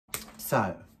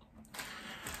So,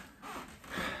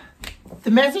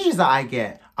 the messages that I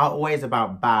get are always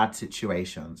about bad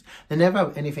situations. They're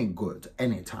never anything good,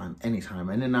 anytime.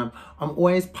 And then I'm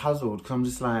always puzzled because I'm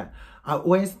just like, I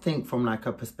always think from like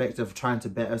a perspective of trying to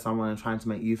better someone and trying to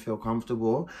make you feel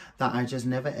comfortable, that I just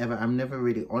never ever, I'm never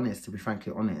really honest, to be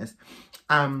frankly honest.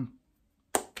 And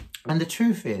the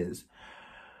truth is,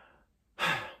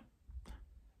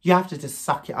 you have to just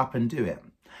suck it up and do it.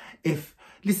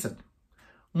 Listen,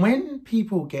 when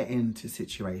people get into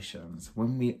situations,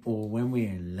 when we're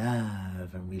in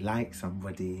love and we like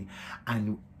somebody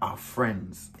and our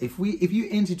friends, if you're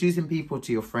introducing people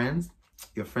to your friends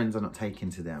are not taking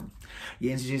to them.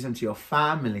 You introduce them to your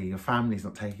family's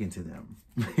not taking to them.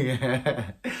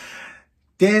 Yeah.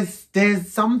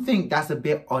 There's something that's a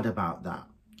bit odd about that.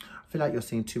 I feel like you're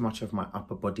seeing too much of my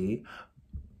upper body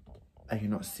and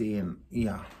you're not seeing,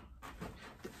 yeah.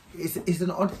 It's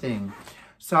an odd thing.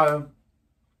 So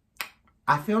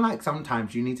I feel like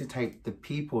sometimes you need to take the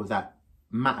people that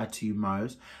matter to you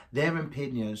most. Their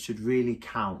opinions should really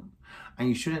count. And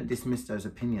you shouldn't dismiss those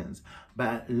opinions.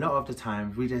 But a lot of the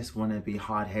times we just want to be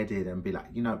hard-headed and be like,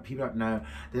 you know, people don't know,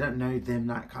 they don't know them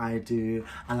like I do.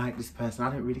 I like this person.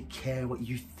 I don't really care what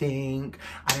you think.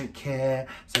 I don't care.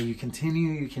 So you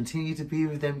continue to be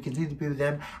with them,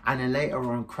 and then later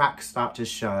on cracks start to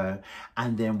show.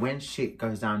 And then when shit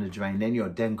goes down the drain, then you're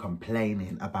then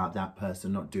complaining about that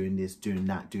person not doing this, doing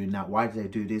that. Why did they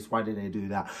do this? Why did they do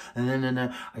that? And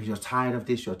then you're tired of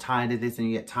this, and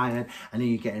you get tired, and then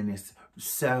you get in this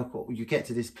circle. You get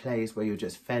to this place where you're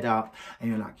just fed up and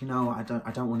you're like, you know, I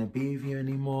don't want to be with you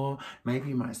anymore. Maybe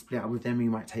you might split up with them,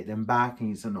 you might take them back,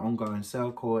 and it's an ongoing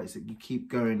circle. You keep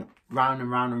going round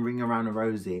and round and ring around a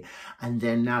rosy. And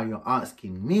then now you're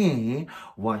asking me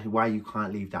why you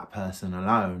can't leave that person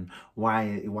alone.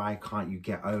 Why can't you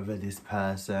get over this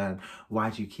person? Why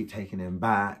do you keep taking them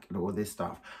back and all this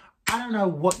stuff? I don't know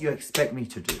what you expect me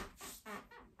to do.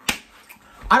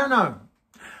 I don't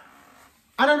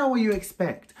know what you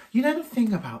expect. You know the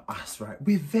thing about us, right?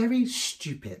 We're very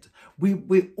stupid.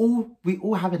 We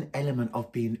all have an element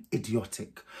of being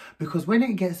idiotic, because when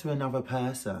it gets to another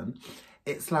person,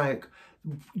 it's like,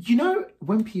 you know,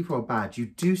 when people are bad, you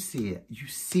do see it. You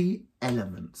see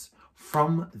elements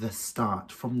from the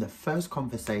start, from the first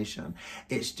conversation.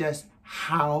 It's just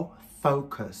how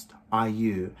focused are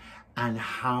you, and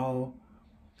how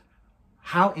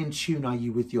in tune are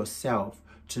you with yourself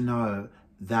to know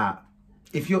that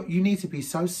if you need to be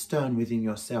so stern within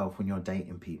yourself when you're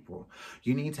dating people.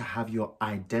 You need to have your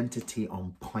identity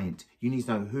on point. You need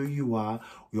to know who you are,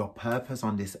 your purpose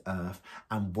on this earth,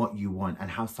 and what you want,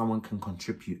 and how someone can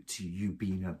contribute to you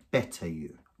being a better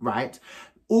you, right?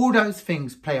 All those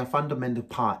things play a fundamental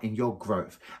part in your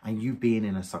growth and you being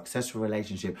in a successful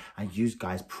relationship, and you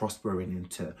guys prospering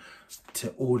into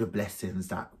all the blessings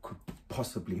that could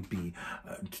possibly be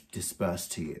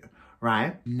dispersed to you.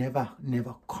 Right? Never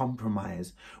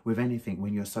compromise with anything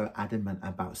when you're so adamant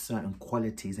about certain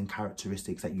qualities and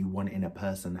characteristics that you want in a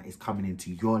person that is coming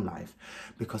into your life.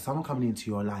 Because someone coming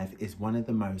into your life is one of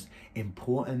the most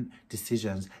important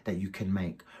decisions that you can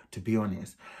make, to be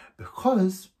honest.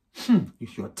 Because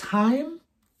it's your time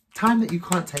that you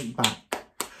can't take back.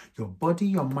 Your body,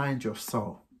 your mind, your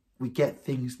soul. We get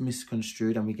things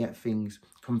misconstrued and we get things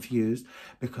confused,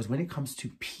 because when it comes to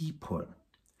people,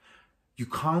 you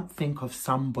can't think of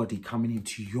somebody coming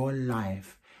into your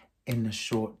life in the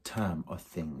short term of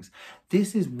things.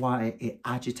 This is why it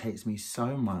agitates me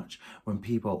so much when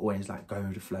people are always like, go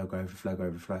with the flow, go with the flow, go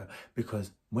with the flow.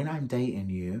 Because when I'm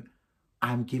dating you,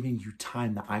 I'm giving you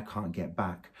time that I can't get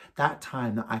back. That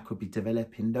time that I could be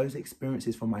developing those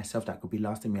experiences for myself that could be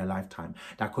lasting me a lifetime,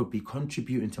 that could be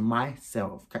contributing to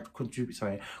myself,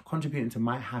 contributing to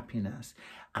my happiness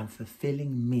and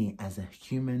fulfilling me as a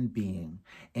human being,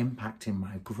 impacting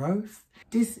my growth.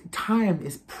 This time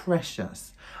is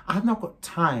precious. I've not got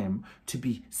time to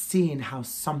be seeing how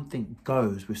something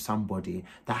goes with somebody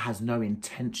that has no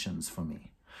intentions for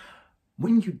me.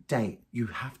 When you date, you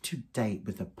have to date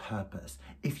with a purpose.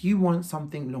 If you want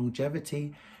something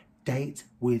longevity, date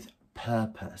with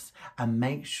purpose, and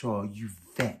make sure you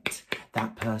vet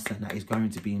that person that is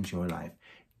going to be into your life.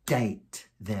 Date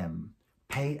them.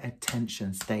 Pay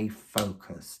attention, stay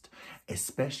focused,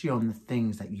 especially on the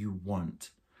things that you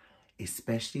want,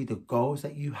 especially the goals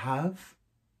that you have.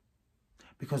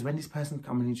 Because when this person's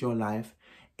coming into your life,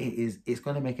 it's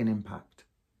going to make an impact.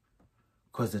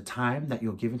 Because the time that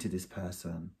you're giving to this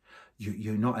person,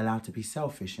 you're not allowed to be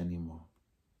selfish anymore.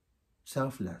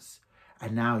 Selfless.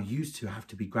 And now you two have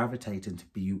to be gravitating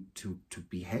to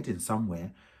be heading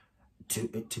somewhere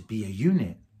to be a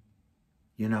unit.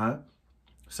 You know?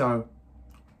 So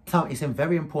So it's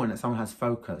very important that someone has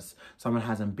focus, someone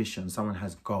has ambition, someone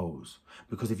has goals.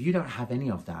 Because if you don't have any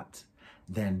of that,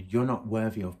 then you're not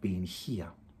worthy of being here.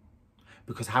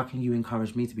 Because how can you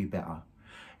encourage me to be better?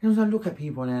 You know, I look at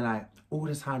people and they're like, all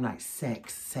the time, like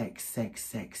sex, sex, sex,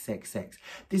 sex, sex, sex.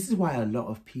 This is why a lot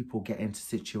of people get into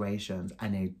situations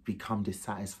and they become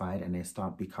dissatisfied and they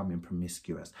start becoming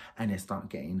promiscuous and they start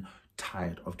getting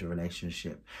tired of the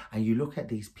relationship. And you look at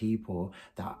these people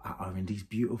that are in these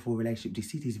beautiful relationships, you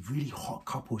see these really hot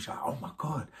couples, you're like, oh my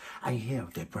God, I hear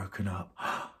they're broken up.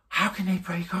 How can they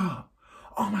break up?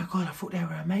 Oh my God, I thought they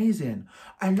were amazing.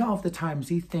 A lot of the times,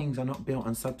 these things are not built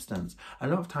on substance. A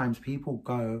lot of times people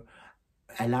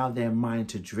allow their mind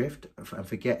to drift and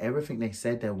forget everything they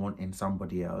said they want in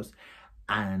somebody else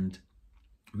and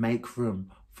make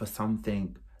room for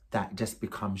something that just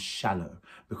becomes shallow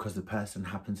because the person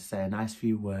happens to say a nice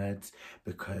few words,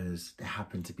 because they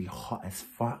happen to be hot as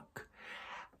fuck.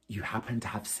 You happen to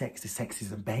have sex, the sex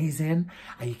is amazing,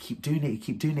 and you keep doing it, you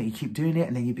keep doing it, you keep doing it,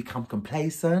 and then you become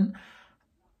complacent.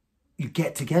 You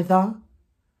get together,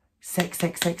 sex,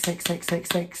 sex, sex, sex, sex, sex,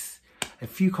 sex. A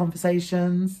few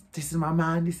conversations. This is my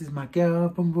man, this is my girl.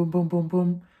 Boom, boom, boom, boom,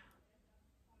 boom.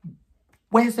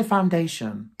 Where's the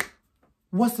foundation?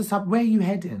 What's the where are you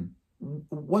heading?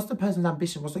 What's the person's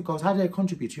ambition? What's the goals? How do they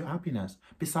contribute to your happiness?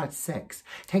 Besides sex.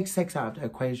 Take sex out of the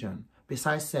equation.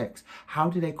 Besides sex, how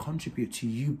do they contribute to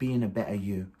you being a better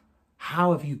you?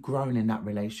 How have you grown in that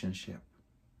relationship?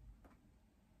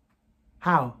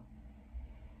 How?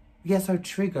 You get so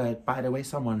triggered by the way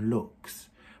someone looks,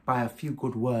 by a few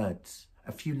good words,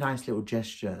 a few nice little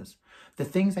gestures. The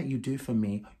things that you do for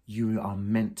me, you are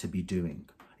meant to be doing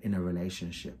in a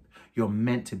relationship. You're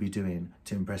meant to be doing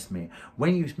to impress me.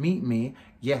 When you meet me,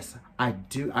 yes, I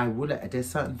will. There's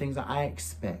certain things that I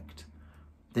expect.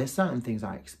 There's certain things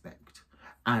I expect.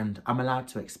 And I'm allowed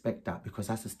to expect that because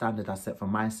that's the standard I set for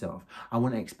myself. I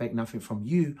want to expect nothing from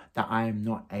you that I am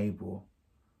not able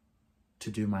to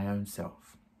do my own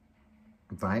self.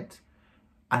 Right?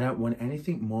 I don't want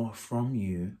anything more from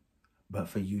you but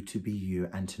for you to be you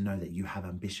and to know that you have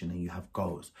ambition and you have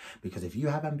goals. Because if you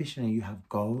have ambition and you have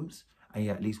goals and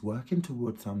you're at least working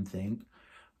towards something,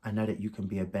 I know that you can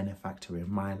be a benefactor in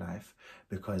my life,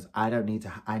 because I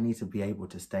need to be able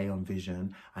to stay on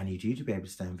vision. I need you to be able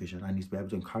to stay on vision. I need to be able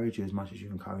to encourage you as much as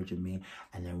you're encouraging me,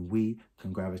 and then we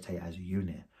can gravitate as a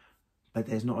unit. But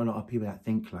there's not a lot of people that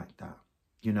think like that.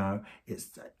 You know,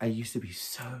 I used to be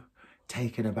so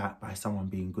taken aback by someone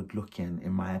being good looking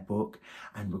in my book,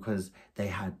 and because they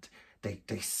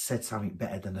said something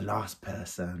better than the last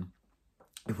person,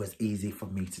 it was easy for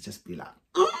me to just be like,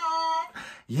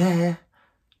 yeah,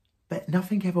 but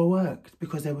nothing ever worked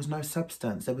because there was no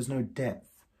substance, there was no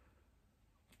depth.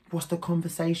 What's the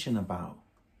conversation about?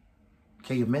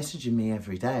 Okay, you're messaging me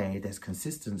every day, there's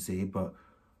consistency, but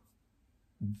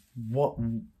what?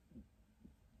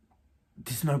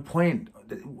 There's no point.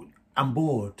 I'm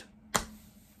bored.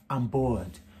 I'm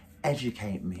bored.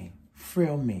 Educate me.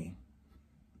 Thrill me.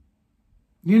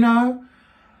 You know?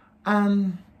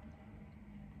 And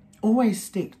always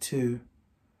stick to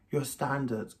your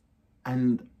standards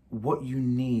and what you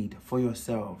need for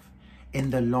yourself in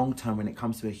the long term when it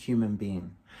comes to a human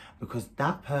being. Because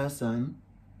that person,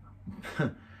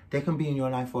 they can be in your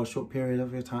life for a short period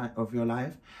of your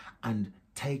life and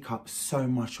take up so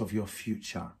much of your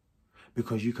future.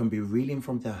 Because you can be reeling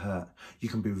from the hurt, you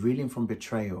can be reeling from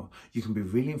betrayal, you can be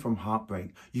reeling from heartbreak,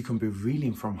 you can be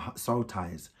reeling from soul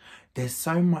ties. There's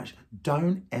so much.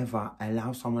 Don't ever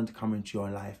allow someone to come into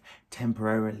your life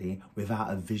temporarily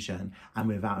without a vision and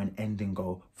without an ending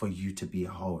goal for you to be a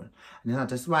whole. And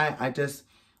that's why I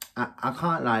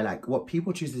can't lie, like what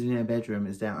people choose to do in their bedroom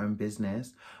is their own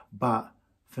business. But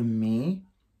for me,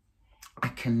 I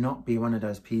cannot be one of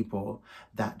those people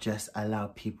that just allow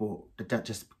people that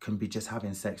just can be just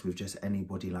having sex with just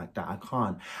anybody like that. I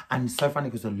can't. And it's so funny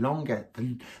because the longer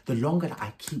that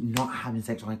I keep not having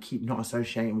sex or I keep not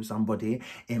associating with somebody,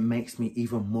 it makes me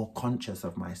even more conscious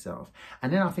of myself.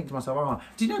 And then I think to myself, oh,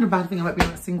 do you know the bad thing about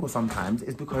being single sometimes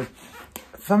is because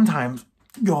sometimes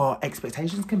your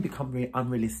expectations can become really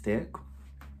unrealistic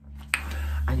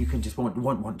and you can just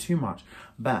want too much.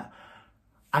 But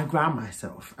I ground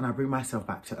myself and I bring myself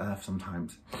back to earth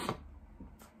sometimes.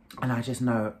 And I just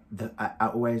know that I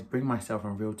always bring myself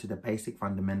and real to the basic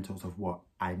fundamentals of what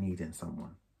I need in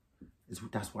someone.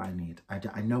 That's what I need.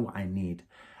 I know what I need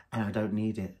and I don't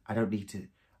need it. I don't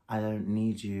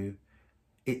need you.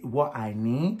 What I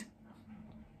need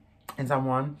in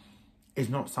someone is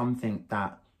not something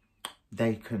that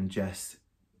they can just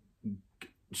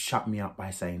shut me up by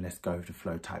saying, let's go with the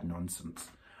flow type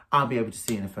nonsense. I'll be able to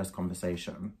see in the first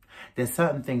conversation. There's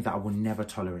certain things that I will never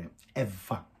tolerate,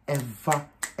 ever. ever,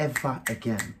 ever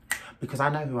again. Because I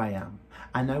know who I am.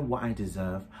 I know what I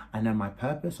deserve. I know my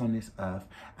purpose on this earth.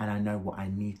 And I know what I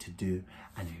need to do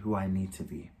and who I need to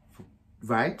be.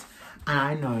 Right? And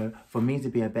I know for me to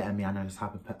be a better me, I know just how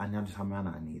of man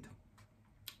I need.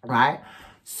 Right?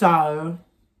 So,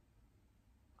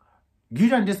 you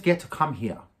don't just get to come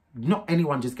here. Not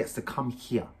anyone just gets to come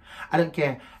here. I don't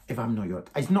care if I'm not your...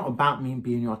 It's not about me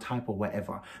being your type or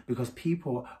whatever. Because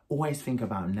people always think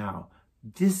about now.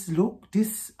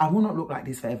 I will not look like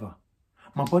this forever.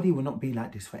 My body will not be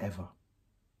like this forever.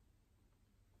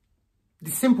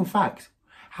 The simple fact.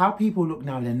 How people look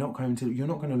now, you're not going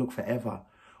to look forever.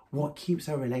 What keeps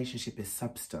a relationship is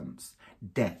substance.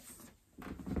 Death.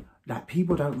 Like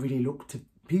people don't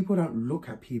look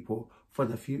at people for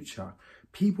the future.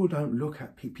 People don't look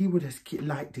at people just get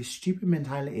like this stupid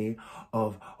mentality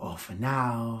of, oh, for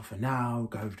now,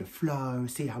 go with the flow,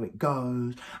 see how it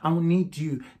goes. I don't need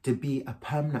you to be a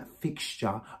permanent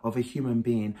fixture of a human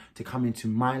being to come into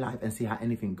my life and see how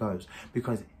anything goes.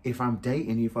 Because if I'm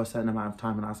dating you for a certain amount of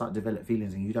time and I start to develop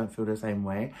feelings and you don't feel the same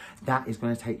way, that is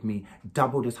going to take me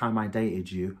double the time I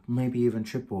dated you, maybe even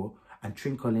triple, and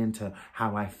trickle into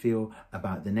how I feel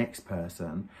about the next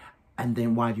person. And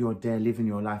then while you're there living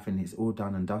your life and it's all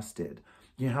done and dusted,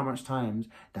 you know how much times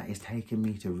that is taking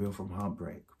me to reel from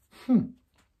heartbreak?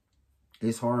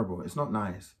 It's horrible. It's not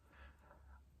nice.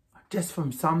 Just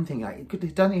from something, like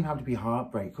it doesn't even have to be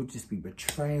heartbreak. It could just be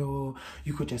betrayal.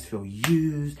 You could just feel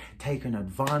used, taken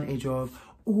advantage of.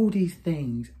 All these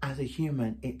things, as a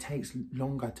human, it takes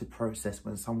longer to process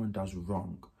when someone does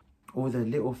wrong. All the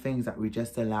little things that we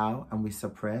just allow and we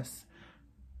suppress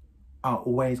are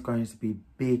always going to be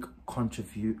big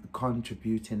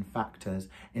contributing factors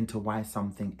into why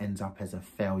something ends up as a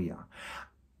failure.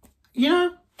 You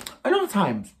know, a lot of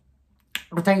times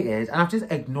I've dated and I've just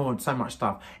ignored so much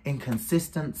stuff.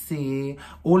 Inconsistency,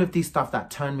 all of these stuff that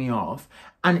turn me off.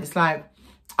 And it's like,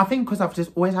 I think because I've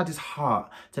just always had this heart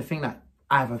to think that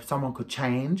either someone could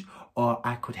change or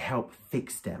I could help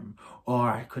fix them or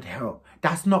I could help.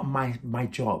 That's not my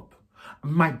job.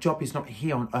 My job is not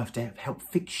here on earth to help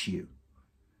fix you.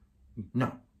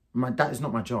 No, that is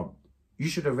not my job. You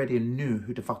should already knew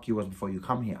who the fuck you was before you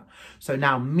come here. So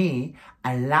now me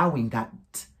allowing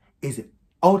that is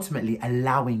ultimately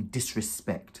allowing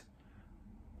disrespect.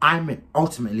 I'm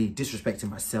ultimately disrespecting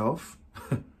myself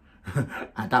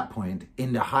at that point.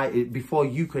 Before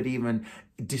you could even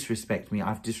disrespect me,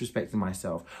 I've disrespected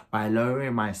myself by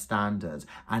lowering my standards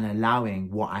and allowing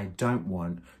what I don't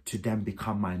want to then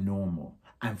become my normal.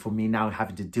 And for me now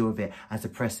having to deal with it and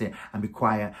suppress it and be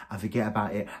quiet and forget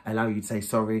about it, allow you to say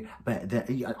sorry. But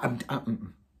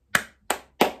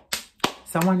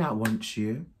someone that wants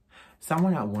you,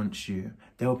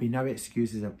 there will be no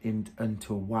excuses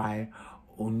until why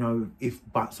or no if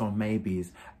buts or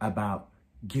maybes about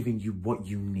giving you what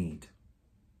you need.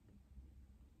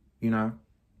 You know?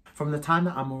 From the time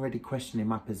that I'm already questioning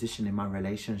my position in my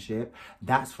relationship,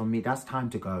 that's for me, that's time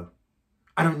to go.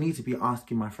 I don't need to be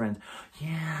asking my friends,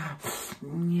 yeah,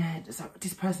 so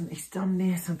this person, he's done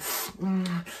this and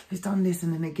he's done this,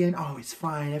 and then again, oh, it's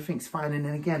fine, everything's fine, and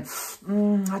then again,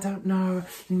 I don't know,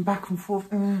 and back and forth,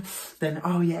 then,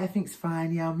 oh yeah, everything's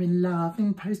fine, yeah, I'm in love,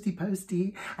 and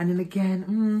posty, and then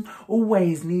again,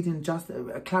 always needing just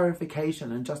a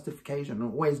clarification and justification,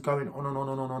 and always going on and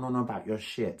on about your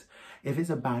shit. If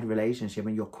it's a bad relationship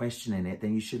and you're questioning it,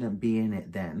 then you shouldn't be in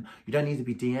it then. You don't need to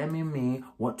be DMing me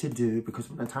what to do, because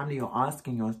from the time that you're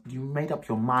asking, you made up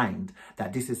your mind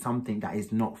that this is something that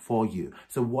is not for you.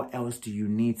 So what else do you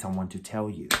need someone to tell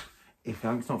you? If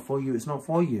it's not for you, it's not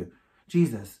for you.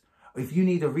 Jesus. If you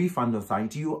need a refund or something,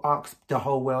 do you ask the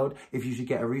whole world if you should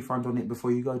get a refund on it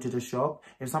before you go to the shop?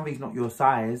 If something's not your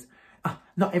size,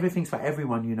 not everything's for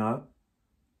everyone, you know.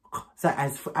 So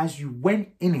as you went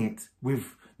in it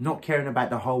with not caring about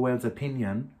the whole world's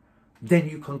opinion, then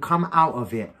you can come out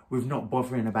of it with not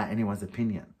bothering about anyone's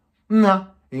opinion. No,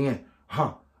 yeah,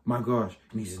 my gosh,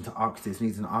 needs to ask this,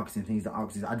 needs to ask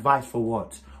this. Advice for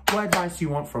what? What advice do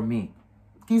you want from me?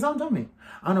 Can you tell me?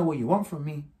 I don't know what you want from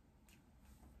me.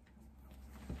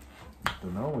 I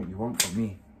don't know what you want from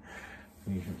me.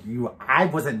 I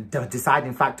wasn't the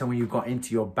deciding factor when you got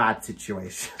into your bad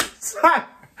situation.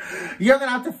 You're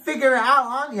gonna have to figure it out,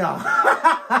 aren't you?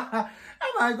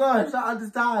 Oh my gosh, I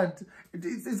understand.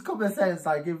 It's common sense.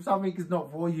 Like, if something is not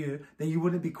for you, then you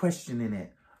wouldn't be questioning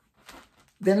it.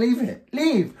 Then leave it.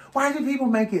 Leave. Why do people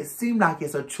make it seem like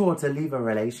it's a chore to leave a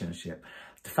relationship?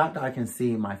 The fact that I can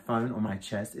see my phone on my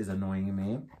chest is annoying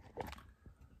me.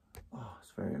 Oh,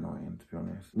 it's very annoying, to be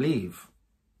honest. Leave.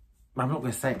 I'm not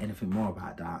going to say anything more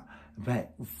about that.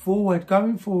 But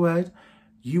going forward,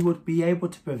 You would be able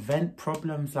to prevent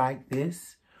problems like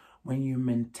this when you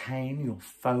maintain your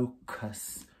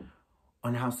focus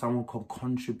on how someone can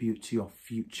contribute to your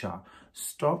future.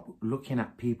 Stop looking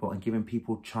at people and giving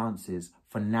people chances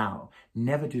for now.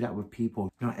 Never do that with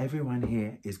people. Not everyone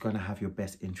here is going to have your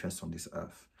best interests on this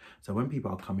earth. So when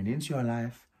people are coming into your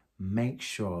life, make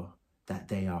sure that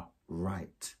they are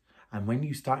right. And when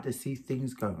you start to see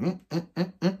things go,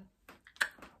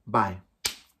 bye.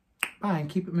 Bye, and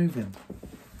keep it moving.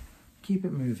 Keep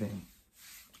it moving.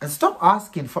 And stop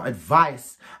asking for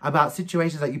advice about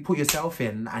situations that you put yourself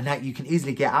in and that you can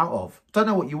easily get out of. Don't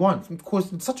know what you want. Of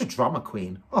course, I'm such a drama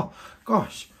queen. Oh,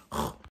 gosh.